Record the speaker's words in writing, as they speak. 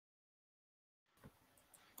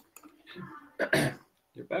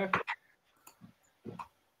You're back.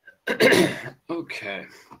 Okay.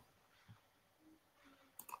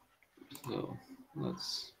 So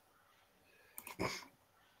let's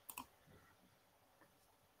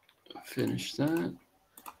finish that.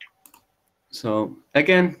 So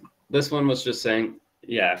again, this one was just saying,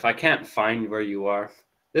 yeah, if I can't find where you are,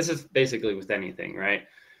 this is basically with anything, right?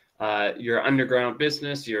 You're underground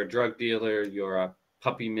business, you're a drug dealer, you're a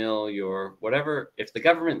puppy mill, you're whatever. If the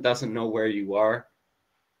government doesn't know where you are,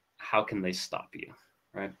 how can they stop you,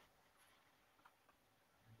 right?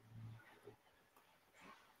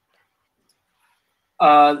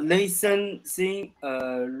 Licensing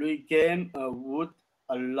regime would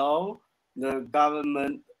allow the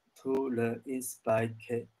government to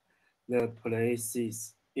inspect the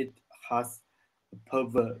places it has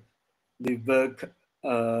power revoke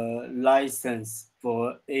a license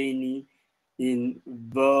for any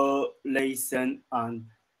violation and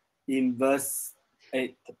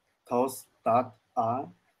investigate those that are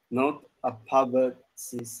not a public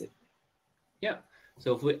citizen. Yeah.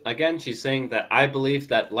 So if again, she's saying that I believe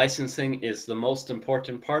that licensing is the most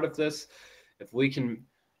important part of this. If we can,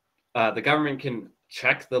 the government can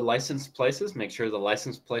check the licensed places, make sure the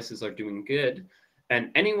licensed places are doing good, and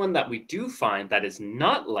anyone that we do find that is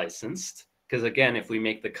not licensed, because again, if we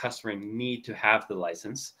make the customer need to have the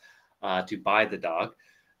license to buy the dog,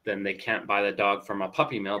 then they can't buy the dog from a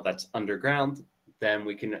puppy mill that's underground. Then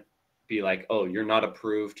we can be like, oh, you're not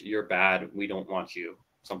approved, you're bad, we don't want you,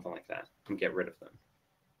 something like that, and get rid of them.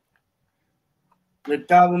 The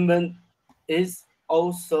government is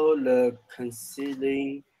also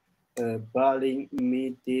considering banning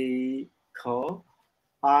medical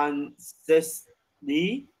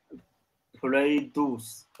ancestry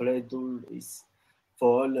products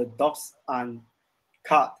for the dogs and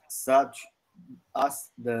cats, such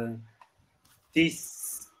as the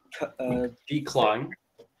Declawing,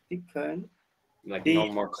 chicken, like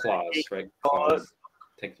no more claws, right? Claws,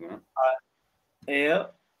 take them out. air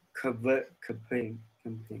campaign.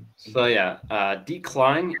 So yeah,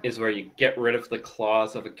 declawing is where you get rid of the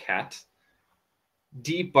claws of a cat.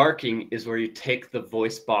 Debarking is where you take the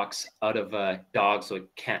voice box out of a dog so it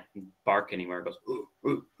can't bark anymore. It goes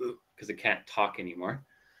because it can't talk anymore.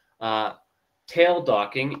 Tail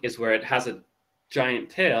docking is where it has a giant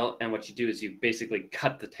tail, and what you do is you basically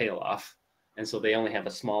cut the tail off, and so they only have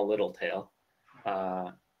a small little tail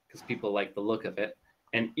because people like the look of it.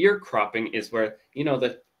 And ear cropping is where, you know,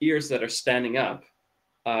 the ears that are standing up,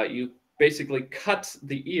 you basically cut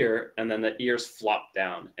the ear and then the ears flop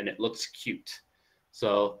down and it looks cute.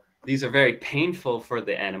 So these are very painful for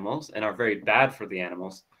the animals and are very bad for the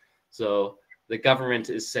animals. So the government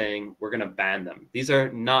is saying we're going to ban them. These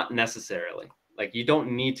are not necessarily, like, you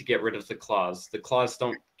don't need to get rid of the claws. The claws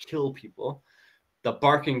don't kill people. The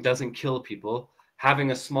barking doesn't kill people.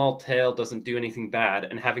 Having a small tail doesn't do anything bad,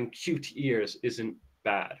 and having cute ears isn't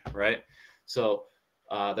bad, right? So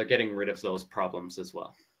they're getting rid of those problems as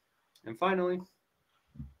well. And finally,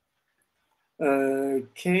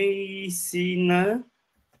 Casina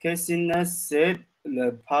said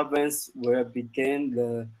the province will begin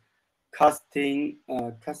the casting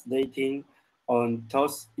on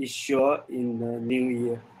those issues in the new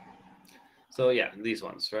year. So yeah, these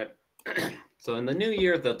ones, right? So in the new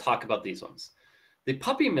year, they'll talk about these ones. The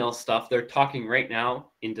puppy mill stuff, they're talking right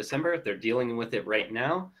now in December. They're dealing with it right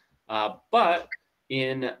now. But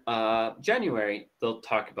in January, they'll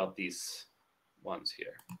talk about these ones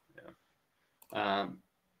here. Yeah.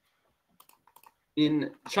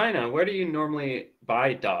 In China, where do you normally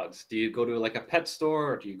buy dogs? Do you go to like a pet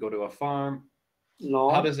store or do you go to a farm?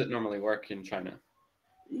 No. How does it normally work in China?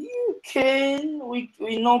 We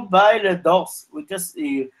not buy the dogs. We just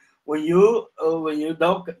when you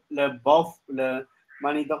dog the both the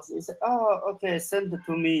money dogs, you say, oh, okay, send it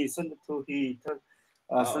to me, send it to he, send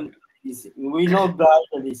it to this. We not buy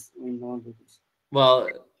this. We not do this. Well,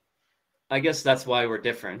 I guess that's why we're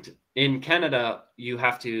different. In Canada, you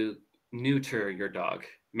have to neuter your dog,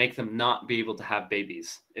 make them not be able to have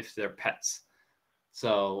babies if they're pets.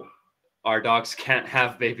 So our dogs can't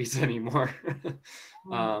have babies anymore.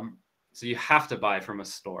 So you have to buy from a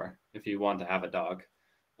store if you want to have a dog.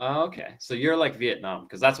 Okay, so you're like Vietnam,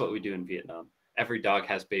 because that's what we do in Vietnam. Every dog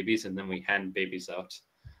has babies, and then we hand babies out.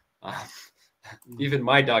 Even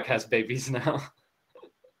my dog has babies now.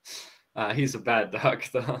 He's a bad dog,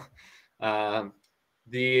 though.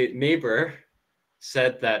 The neighbor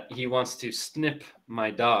said that he wants to snip my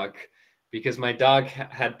dog because my dog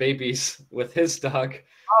had babies with his dog,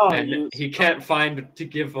 and he can't find to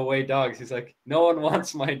give away dogs. He's like, no one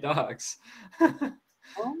wants my dogs.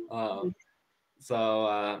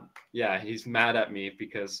 So yeah, he's mad at me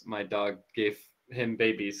because my dog gave him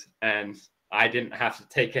babies and I didn't have to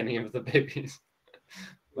take any of the babies.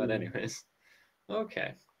 But anyways,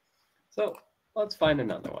 okay. So let's find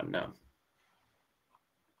another one now.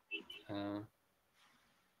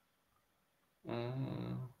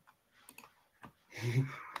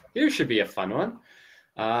 Here should be a fun one.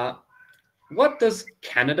 What does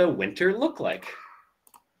Canada winter look like?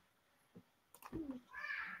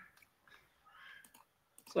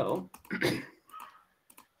 So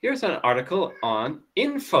here's an article on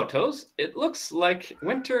In Photos. It looks like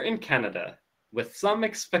winter in Canada with some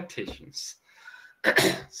expectations.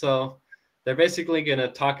 So they're basically going to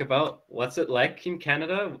talk about what's it like in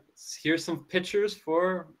Canada. Here's some pictures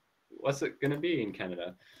for what's it going to be in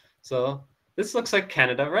Canada. So this looks like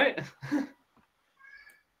Canada, right?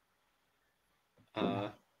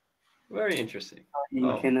 Very interesting.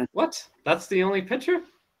 Oh, what? That's the only picture?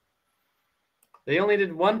 They only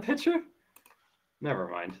did one picture? Never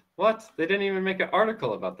mind. What? They didn't even make an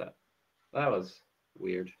article about that. That was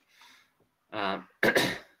weird.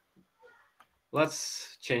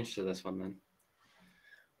 Let's change to this one then.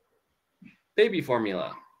 Baby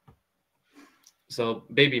formula. So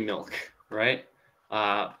baby milk, right?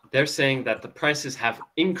 They're saying that the prices have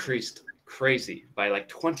increased crazy by like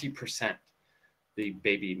 20%. The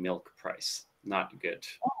baby milk price. Not good.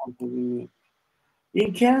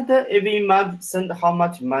 In Canada, every month send how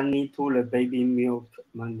much money to the baby milk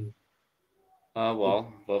money?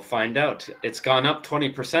 Well, we'll find out. It's gone up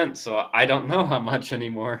 20%, so I don't know how much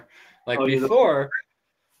anymore. Like before,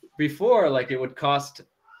 like it would cost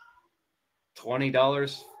 $20,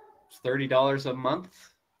 $30 a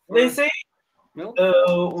month. They say milk?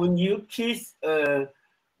 When you kids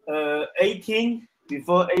 18,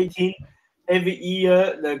 before 18, every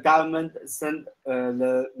year the government send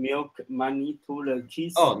the milk money to the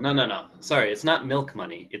kids. Oh, no. Sorry, it's not milk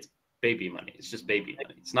money. It's baby money. It's just baby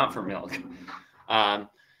money. It's not for milk.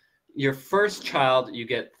 Your first child, you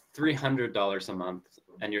get $300 a month,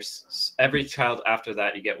 and every child after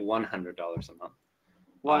that, you get $100 a month.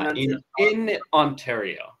 In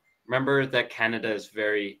Ontario, remember that Canada is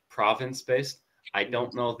very province-based. I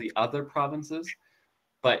don't know the other provinces,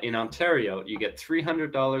 but in Ontario, you get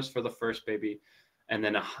 $300 for the first baby, and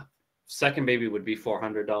then a second baby would be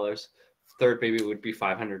 $400. Third baby would be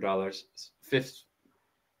 $500.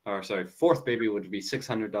 Fourth baby would be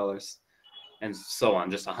 $600, and so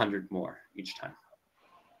on, just 100 more each time.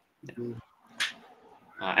 Yeah.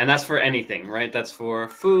 And that's for anything, right? That's for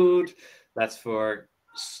food. That's for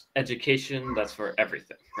education. That's for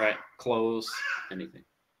everything, right? Clothes, anything.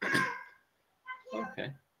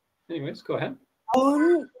 Okay. Anyways, go ahead.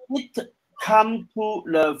 When it come to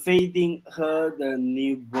the feeding her the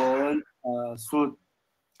newborn should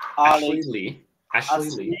Ashley Lee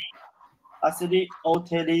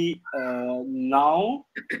totally now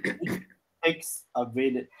it takes a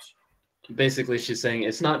village. Basically, she's saying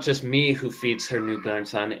it's not just me who feeds her newborn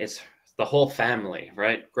son, it's the whole family,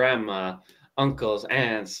 right? Grandma, uncles,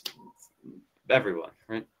 aunts, everyone,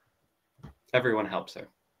 right? Everyone helps her.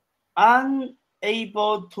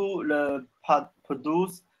 Unable to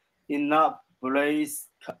produce enough breast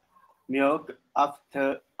milk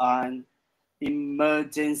after an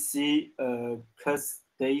emergency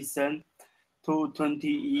custodian to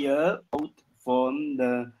 20-year-old from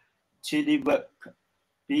the Chilliwack,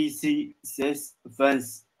 BC, says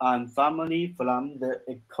friends and family from the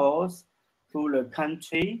coast to the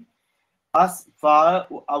country as far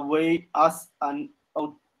away as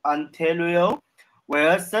Ontario,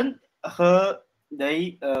 where sent her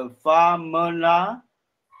the formula.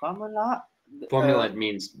 Formula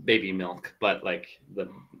means baby milk, but like the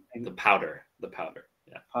powder,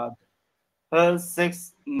 yeah. Her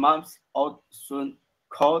 6 months old son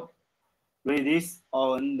called release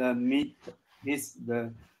on the meat is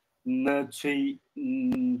the nutritional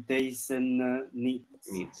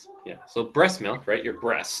needs. Yeah. So breast milk, right? Your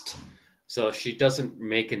breast. So she doesn't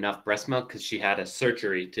make enough breast milk because she had a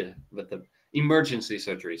surgery with the emergency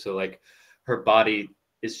surgery. So like her body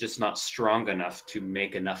is just not strong enough to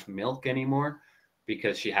make enough milk anymore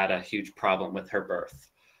because she had a huge problem with her birth.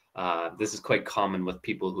 This is quite common with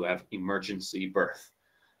people who have emergency birth.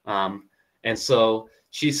 And so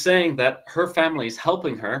she's saying that her family is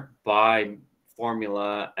helping her buy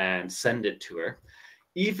formula and send it to her,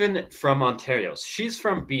 even from Ontario. She's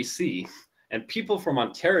from BC, and people from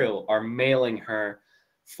Ontario are mailing her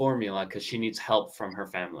formula because she needs help from her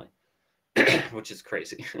family, which is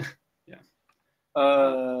crazy. Yeah.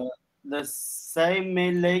 The same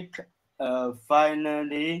lake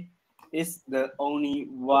finally is the only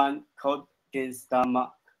one called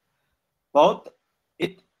stomach. Both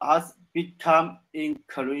it has become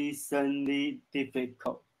increasingly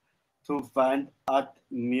difficult to find at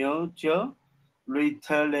major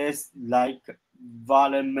retailers like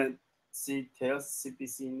Walmart, tells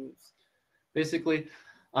CBC News. Basically,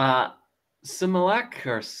 Similac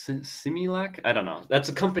or Similac, I don't know. That's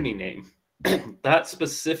a company name. That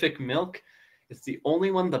specific milk is the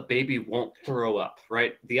only one the baby won't throw up,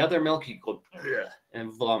 right? The other milk you go "Ugh,"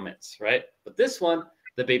 and vomits, right? But this one,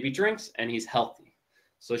 the baby drinks and he's healthy.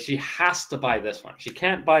 So she has to buy this one. She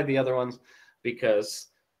can't buy the other ones because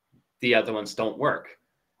the other ones don't work.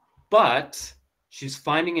 But she's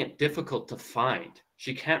finding it difficult to find.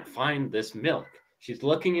 She can't find this milk. She's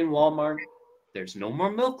looking in Walmart. There's no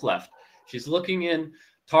more milk left. She's looking in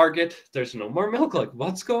Target. There's no more milk. Like,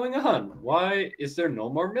 what's going on? Why is there no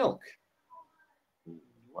more milk?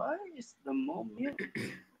 Why is the more milk?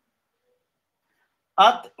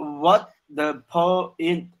 At what the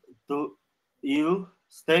point do you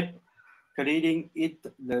step creating it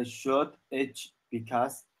the short edge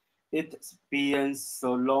because it's been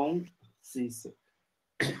so long since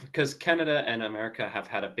Because Canada and America have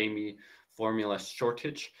had a baby formula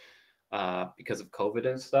shortage because of COVID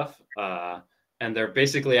and stuff. And they're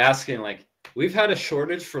basically asking, like, we've had a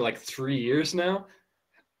shortage for like 3 years now.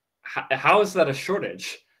 How is that a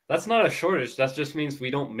shortage? That's not a shortage. That just means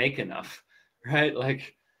we don't make enough, right?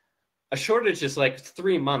 Like, a shortage is like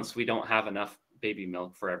 3 months we don't have enough baby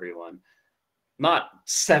milk for everyone, not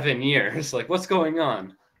 7 years. Like, what's going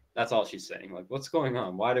on? That's all she's saying. Like, what's going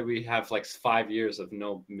on? Why do we have like 5 years of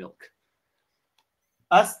no milk?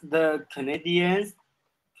 as the Canadians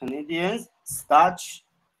start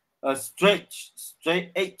a struggle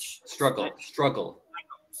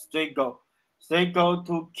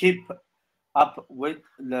to keep up with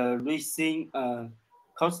the rising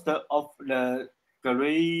cost of the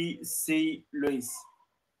groceries.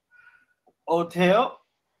 Hotel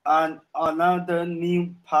and another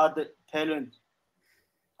new parent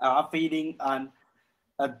are feeling an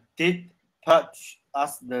added touch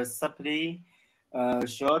as the supply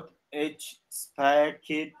shortage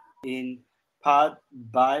sparked in part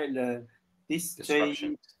by the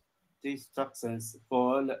Disruptions. distractions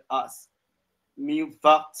for us. New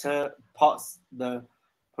factor puts the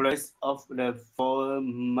price of the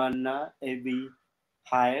formula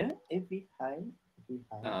higher, every higher.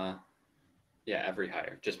 Yeah, every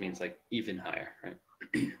higher just means like even higher, right?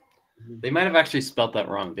 They might have actually spelled that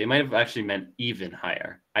wrong. They might have actually meant even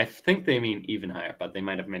higher. I think they mean even higher, but they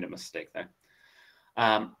might have made a mistake there.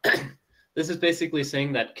 This is basically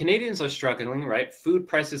saying that Canadians are struggling, right? Food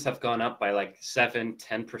prices have gone up by like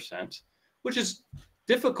 7-10%, which is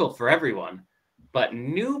difficult for everyone. But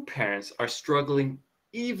new parents are struggling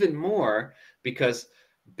even more because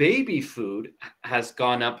baby food has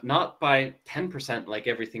gone up not by 10% like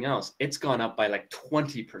everything else. It's gone up by like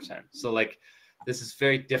 20%. So like this is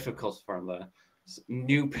very difficult for the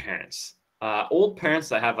new parents. Old parents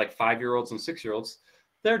that have like 5-year-olds and 6-year-olds,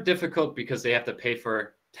 they're difficult because they have to pay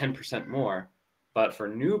for 10% more. But for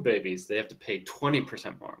new babies, they have to pay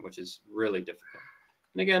 20% more, which is really difficult.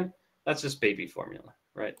 And again, that's just baby formula,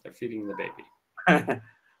 right? They're feeding the baby. Okay.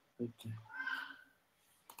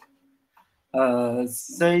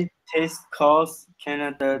 Say Taste Cost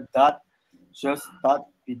Canada that just that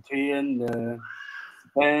between the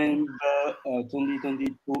September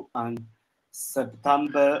 2022 and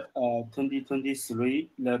September 2023,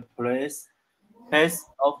 the price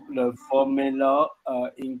of the formula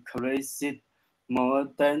increased more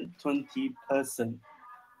than 20%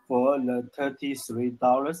 for the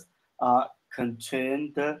 $33 are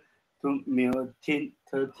contained to Milton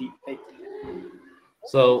 38.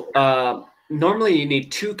 So normally you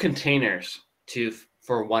need 2 containers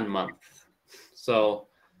for 1 month. So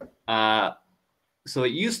so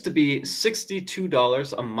it used to be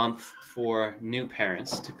 $62 a month for new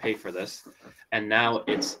parents to pay for this, and now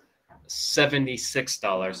it's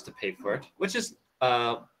 $76 to pay for it, which is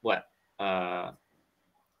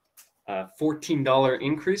 $14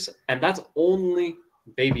 increase, and that's only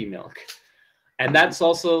baby milk. And that's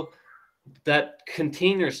also that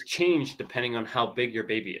containers change depending on how big your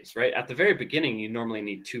baby is, right? At the very beginning, you normally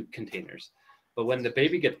need 2 containers. But when the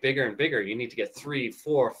baby gets bigger and bigger, you need to get 3,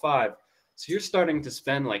 4, 5. So you're starting to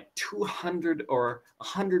spend like $200 or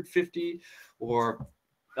 $150 or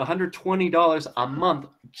 $120 a month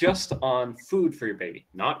just on food for your baby.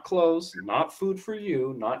 Not clothes, not food for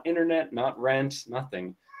you, not internet, not rent,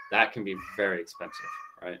 nothing. That can be very expensive,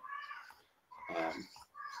 right?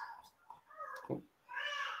 Cool.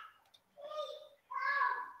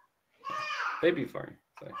 Baby farm.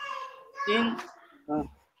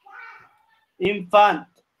 Infant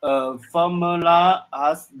formula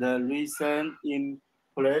has the recent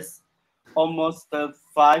plus almost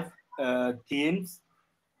 5 teams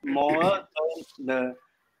more than the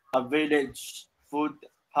average food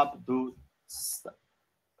up to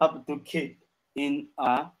kit in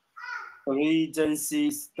a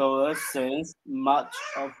Regency store since March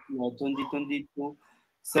of 2022,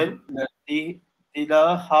 said the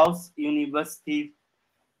Taylor House University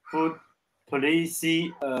Food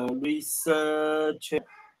Policy researcher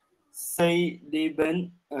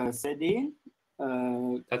Sadin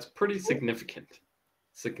That's pretty significant.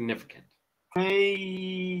 Significant.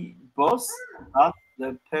 boss at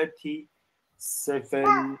the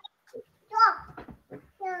 37.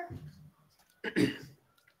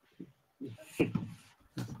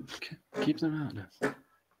 Keep them out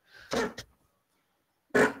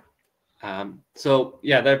now. So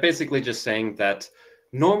yeah, they're basically just saying that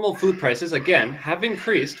normal food prices again have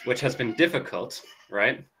increased, which has been difficult,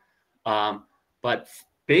 right? But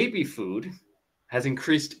baby food has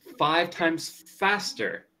increased 5 times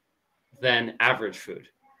faster than average food.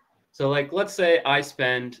 So like, let's say I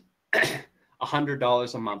spend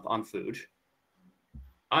 $100 a month on food.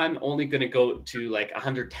 I'm only going to go to like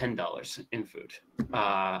 $110 in food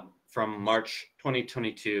from March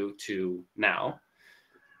 2022 to now.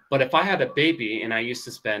 But if I had a baby and I used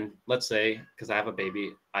to spend, let's say, because I have a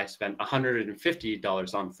baby, I spent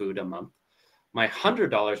 $150 on food a month, my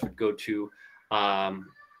 $100 would go to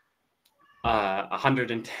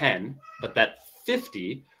 110, but that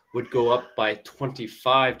 50 would go up by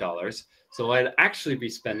 $25. So I'd actually be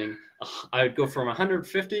spending, I would go from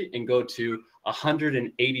 150 and go to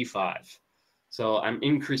 185. So I'm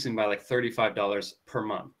increasing by like $35 per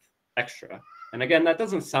month extra. And again, that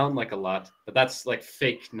doesn't sound like a lot, but that's like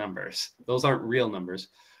fake numbers. Those aren't real numbers.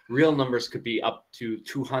 Real numbers could be up to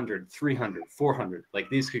 200, 300, 400. Like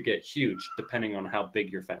these could get huge depending on how big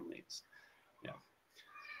your family is. Yeah.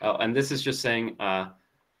 Oh, and this is just saying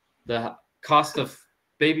the cost of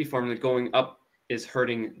baby formula going up is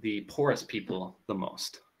hurting the poorest people the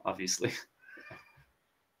most, obviously.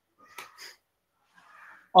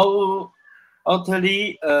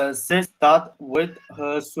 Ottilie says that with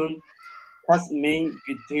her son mean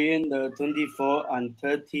between the 24 and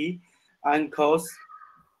 30 and cost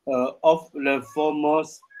of the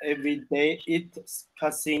foremost every day, it's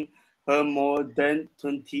costing her more than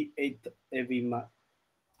 28 every month.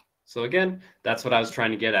 So again, that's what I was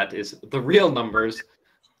trying to get at, is the real numbers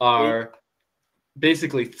are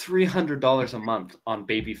basically $300 a month on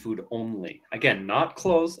baby food only. Again, not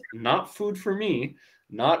clothes, not food for me,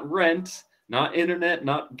 not rent, not internet,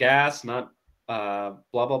 not gas, not blah,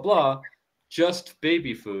 blah, blah. Just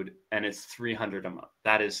baby food, and it's $300 a month.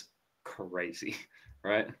 That is crazy,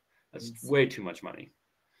 right? That's way too much money.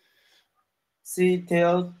 She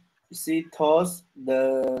tells CBC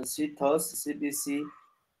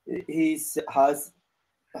he has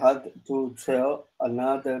had to tell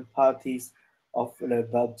another parties of the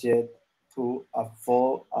budget to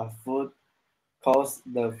afford cost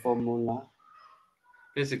the formula.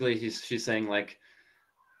 Basically, she's saying like,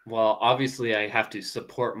 well, obviously I have to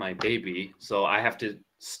support my baby, so I have to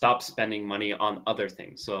stop spending money on other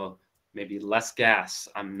things. So maybe less gas,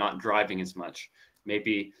 I'm not driving as much.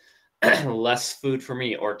 Maybe less food for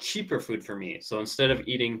me or cheaper food for me. So instead of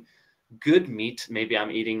eating good meat, maybe I'm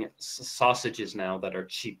eating sausages now that are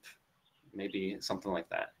cheap. Maybe something like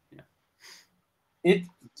that. Yeah.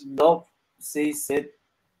 She said,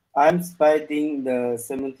 I'm spending the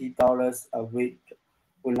 $70 a week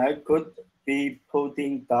when I could be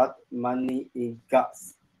putting that money in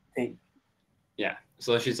gas tank. Yeah.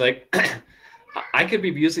 So she's like, I could be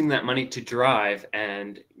using that money to drive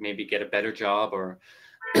and maybe get a better job, or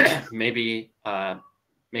maybe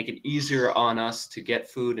make it easier on us to get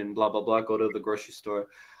food and blah, blah, blah, go to the grocery store.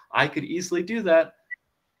 I could easily do that,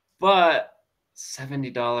 but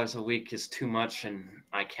 $70 a week is too much and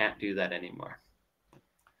I can't do that anymore.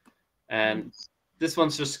 And this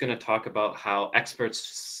one's just going to talk about how experts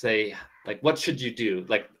say, like, what should you do?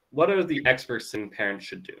 Like, what are the experts saying parents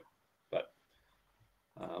should do? But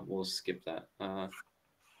we'll skip that.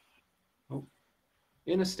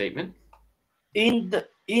 In a statement. In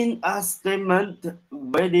a statement,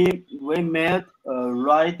 we met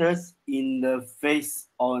riders in the face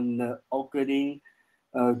on the opening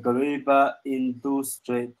Gariba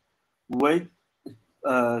industry with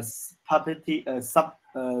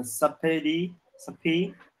supply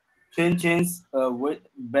changes with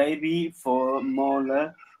baby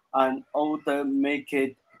formula and other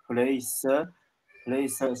market places,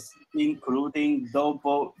 including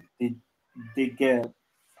double digger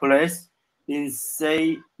place in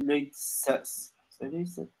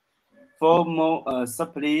for more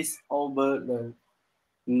supplies over the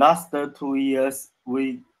last 2 years.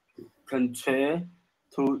 we contribute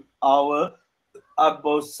to our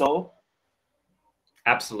apostle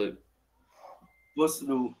Absolute. was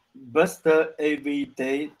to best every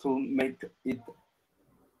day to make it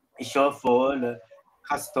sure for the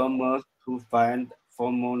customers to find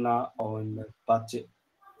formula on the budget.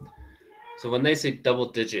 So when they say double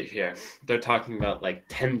digit here, they're talking about like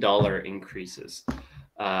 $10 increases.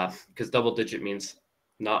 Because double digit means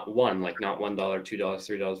not one, like not $1, $2,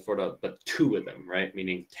 $3, $4, but two of them, right?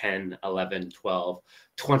 Meaning 10, 11, 12,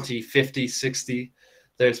 20, 50, 60.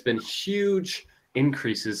 There's been huge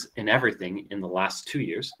increases in everything in the last 2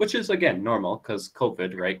 years, which is again normal because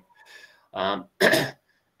COVID, right?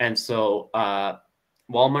 And so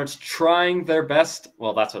Walmart's trying their best.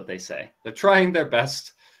 Well, that's what they say. They're trying their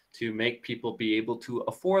best to make people be able to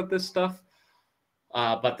afford this stuff,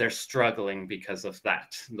 but they're struggling because of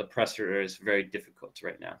that. The pressure is very difficult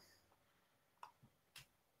right now.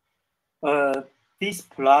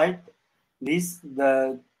 Despite this,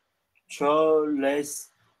 the choice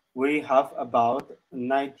we have about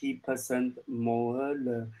 90% more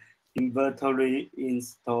the inventory in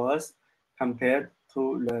stores compared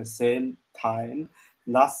to the same time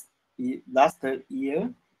last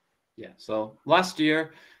year. Yeah. So last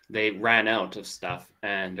year they ran out of stuff,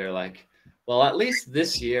 and they're like, well, at least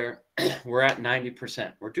this year we're at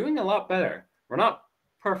 90%. We're doing a lot better. We're not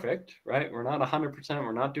perfect, right? We're not 100%.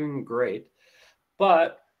 We're not doing great,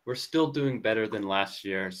 but we're still doing better than last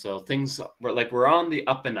year. So things we're on the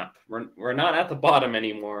up and up. We're not at the bottom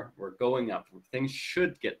anymore. We're going up. Things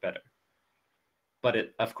should get better. But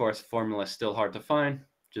it, of course, formula is still hard to find.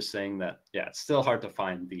 Just saying that, yeah, it's still hard to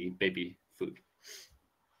find the baby food.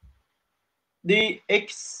 The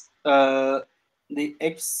executive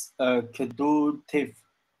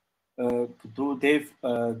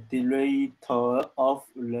director of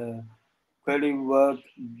the Quality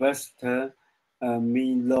Buster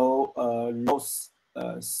Milo Loss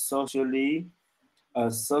Society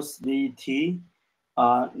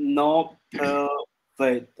are no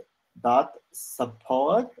perfect that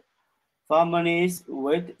support families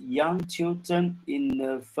with young children in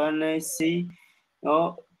the fantasy.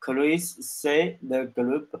 Chris said the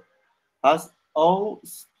group has all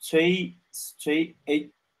straight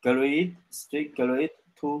grade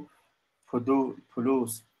to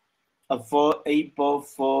produce affordable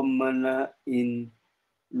formula in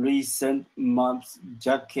recent months.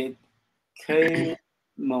 Jacket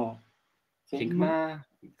Kingma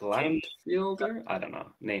Gladfielder? I don't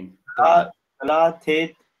know. Name.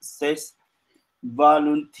 Gladted says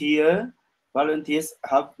volunteers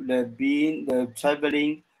have been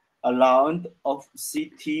traveling around of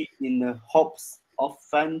city in the hopes of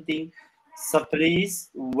finding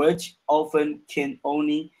supplies which often can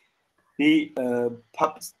only be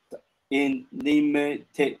purchased in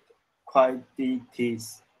limited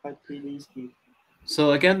quantities.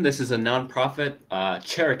 So again, this is a nonprofit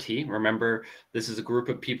charity. Remember, this is a group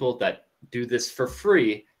of people that do this for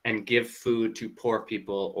free and give food to poor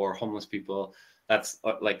people or homeless people. That's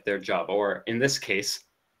like their job, or in this case,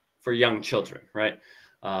 for young children, right?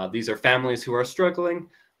 These are families who are struggling.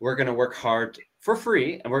 We're going to work hard for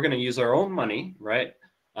free, and we're going to use our own money, right?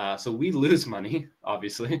 So we lose money,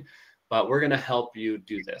 obviously, but we're going to help you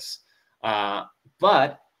do this.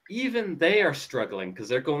 But even they are struggling because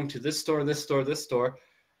they're going to this store,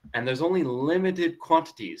 and there's only limited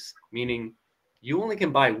quantities, meaning you only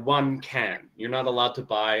can buy one can. You're not allowed to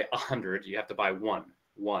buy 100. You have to buy one.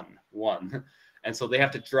 And so they have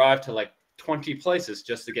to drive to like 20 places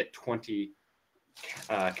just to get 20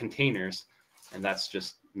 containers. And that's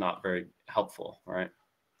just not very helpful, right?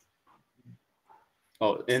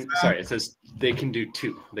 Oh, and sorry, it says they can do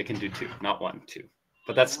two. They can do two, not one, two.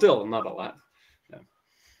 But that's still not a lot. No.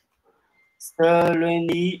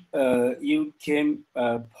 Certainly, you can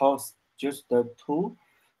post just the two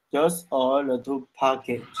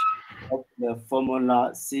package of the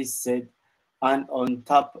formula, she said, and on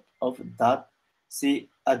top of that, she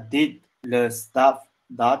added the stuff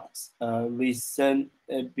that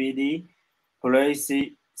recently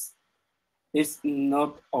policy is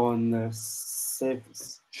not on the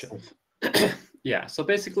shelf. Yeah, so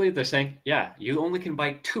basically they're saying, yeah, you only can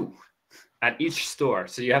buy two at each store.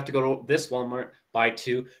 So you have to go to this Walmart, buy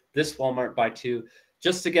two, this Walmart, buy two.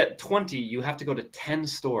 Just to get 20, you have to go to 10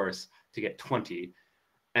 stores to get 20.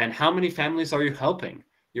 And how many families are you helping?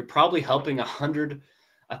 You're probably helping 100,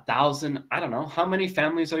 1,000. I don't know. How many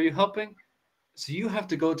families are you helping? So you have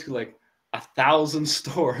to go to like 1,000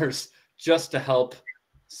 stores just to help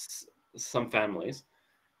some families.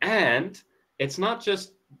 And it's not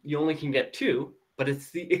just you only can get two, but it's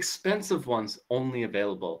the expensive ones only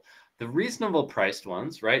available. The reasonable priced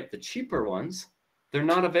ones, right? The cheaper ones, they're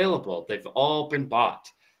not available. They've all been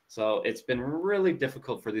bought. So it's been really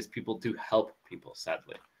difficult for these people to help people,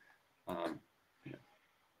 sadly.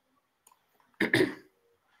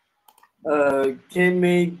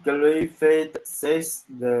 Kimmy Griffith says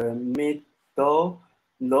the middle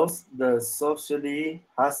lost the socially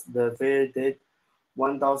has defeated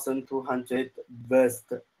 1,200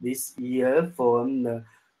 best this year from the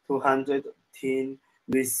 210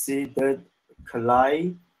 visited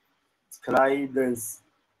clients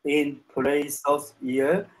in place of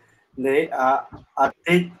year. They are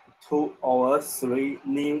added 2 or 3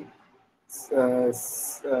 new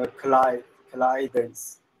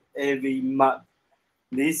clients every month.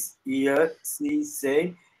 This year, she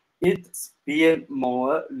said it's been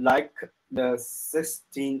more like the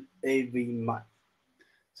 16 every month.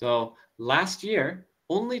 So last year,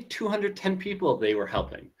 only 210 people they were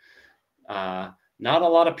helping. Not a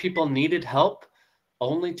lot of people needed help,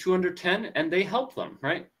 only 210, and they helped them,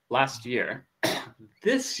 right? Last year.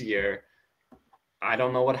 This year, I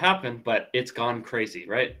don't know what happened, but it's gone crazy,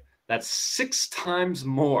 right? That's 6 times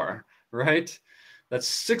more, right? That's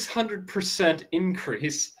 600%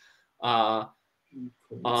 increase on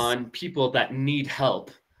people that need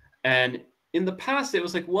help. And in the past, it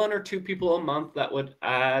was like 1 or 2 people a month that would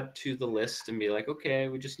add to the list and be like, okay,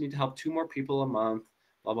 we just need to help 2 more people a month,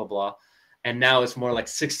 blah, blah, blah. And now it's more like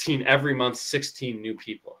 16 every month, 16 new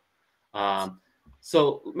people.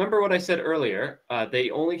 So remember what I said earlier,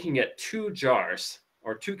 they only can get 2 jars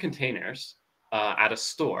or 2 containers at a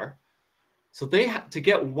store. So they have to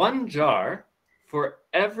get 1 jar for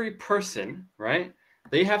every person, right?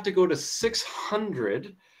 They have to go to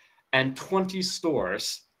 620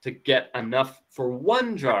 stores to get enough for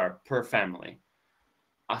 1 jar per family.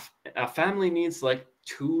 A family needs like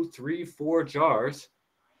 2, 3, 4 jars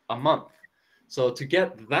a month. So to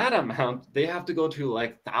get that amount, they have to go to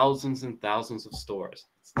like thousands and thousands of stores.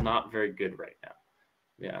 It's not very good right now.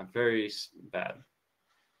 Yeah, very bad.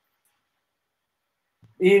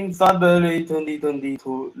 In February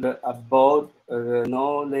 2022, the above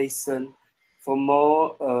regulation for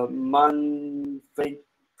more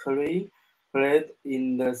manufacturing played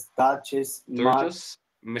in the Sturgis,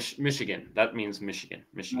 Michigan. That means Michigan.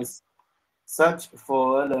 Search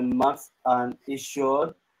for the maps and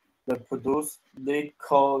issued the produce they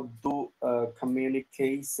call do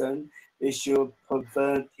communication issue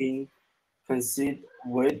preventing conceit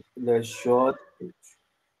with the shortage.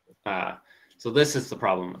 So this is the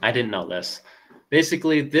problem. I didn't know this.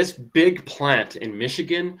 Basically, this big plant in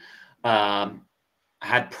Michigan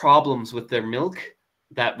had problems with their milk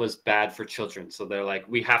that was bad for children. So they're like,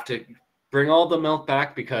 we have to bring all the milk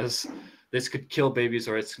back because this could kill babies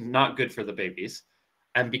or it's not good for the babies.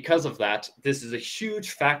 And because of that, this is a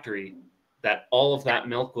huge factory that all of that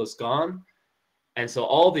milk was gone. And so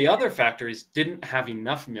all the other factories didn't have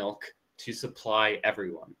enough milk to supply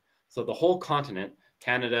everyone. So the whole continent,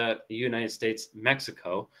 Canada, the United States,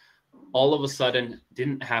 Mexico, all of a sudden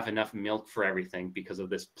didn't have enough milk for everything because of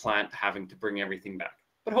this plant having to bring everything back.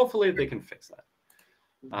 But hopefully they can fix that.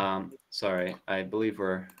 Sorry, I believe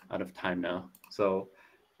we're out of time now. So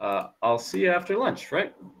I'll see you after lunch,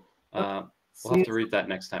 right? We'll have to read that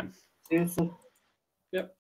next time. See you soon. Yep.